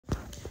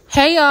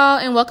Hey y'all,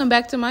 and welcome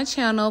back to my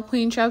channel,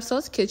 Queen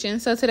Trapsoul's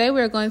Kitchen. So today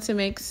we're going to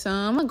make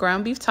some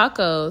ground beef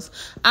tacos.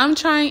 I'm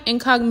trying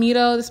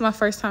Incognito. This is my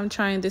first time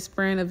trying this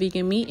brand of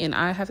vegan meat, and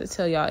I have to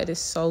tell y'all, it is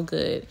so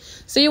good.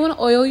 So you want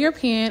to oil your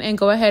pan and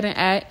go ahead and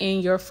add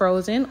in your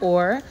frozen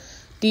or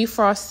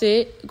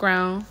defrosted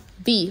ground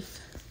beef.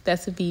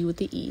 That's a V with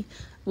the E.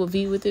 Well,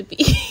 V with the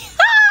B.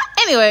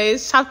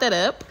 Anyways, chop that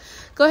up.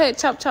 Go ahead,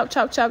 chop, chop,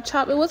 chop, chop,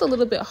 chop. It was a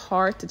little bit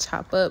hard to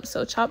chop up,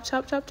 so chop,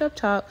 chop, chop, chop,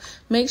 chop.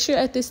 Make sure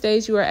at this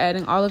stage you are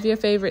adding all of your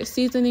favorite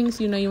seasonings.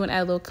 You know, you want to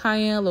add a little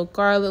cayenne, a little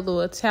garlic, a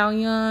little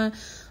Italian,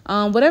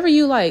 whatever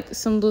you like.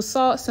 Some little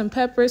salt, some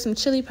pepper, some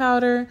chili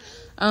powder,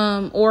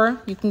 or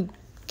you can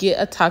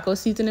get a taco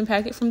seasoning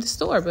packet from the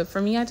store. But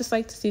for me, I just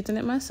like to season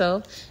it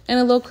myself, and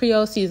a little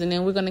Creole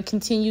seasoning. We're going to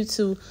continue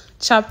to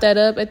chop that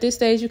up. At this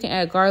stage, you can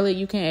add garlic,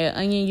 you can add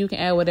onion, you can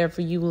add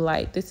whatever you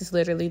like. This is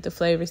literally the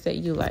flavors that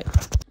you like.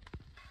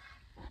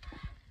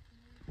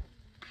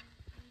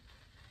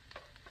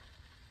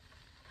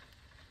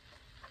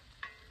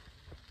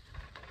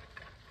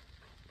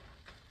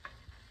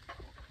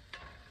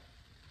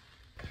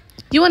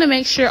 You want to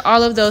make sure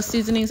all of those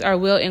seasonings are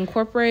well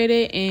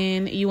incorporated,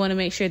 and you want to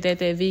make sure that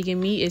that vegan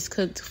meat is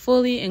cooked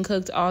fully and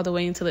cooked all the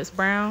way until it's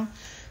brown.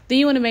 Then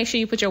you want to make sure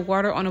you put your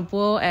water on a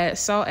boil, add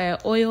salt,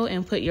 add oil,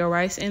 and put your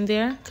rice in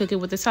there. Cook it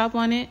with the top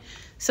on it.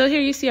 So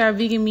here you see our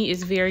vegan meat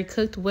is very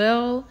cooked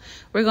well.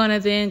 We're going to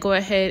then go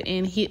ahead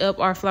and heat up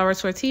our flour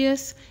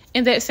tortillas.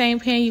 In that same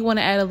pan, you want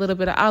to add a little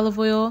bit of olive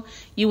oil.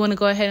 You want to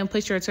go ahead and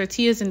put your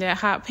tortillas in that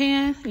hot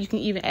pan. You can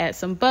even add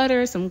some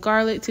butter, some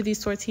garlic to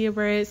these tortilla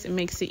breads. It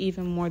makes it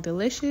even more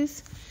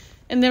delicious.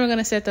 And then we're going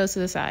to set those to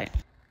the side.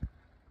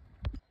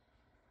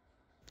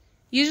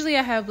 Usually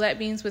I have black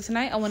beans, but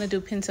tonight I want to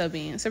do pinto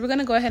beans. So we're going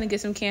to go ahead and get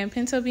some canned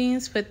pinto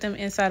beans, put them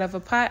inside of a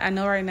pot. I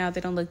know right now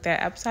they don't look that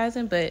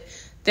appetizing, but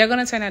they're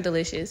going to turn out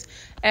delicious.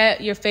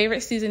 Add your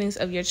favorite seasonings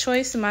of your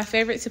choice. My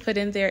favorite to put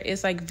in there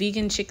is like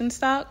vegan chicken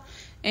stock.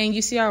 And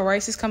you see our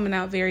rice is coming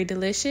out very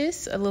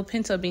delicious. A little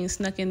pinto bean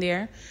snuck in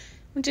there.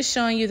 I'm just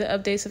showing you the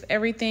updates of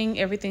everything.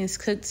 Everything is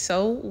cooked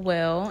so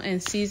well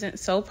and seasoned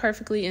so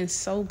perfectly and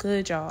so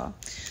good, y'all.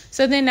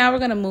 So then now we're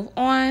going to move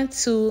on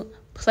to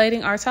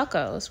plating our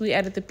tacos. We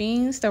added the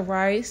beans, the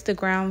rice, the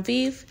ground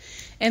beef,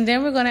 and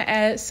then we're going to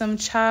add some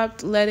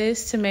chopped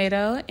lettuce,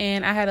 tomato,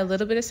 and I had a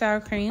little bit of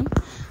sour cream,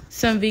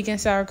 some vegan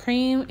sour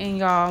cream. And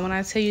y'all, when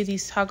I tell you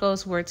these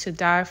tacos were to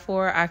die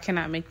for, I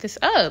cannot make this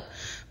up.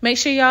 Make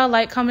sure y'all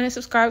like, comment, and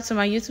subscribe to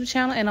my YouTube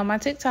channel and on my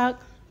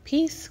TikTok.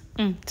 Peace.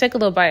 Take a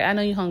little bite. I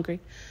know you're hungry.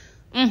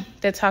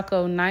 That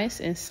taco nice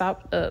and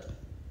sopped up.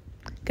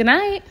 Good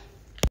night.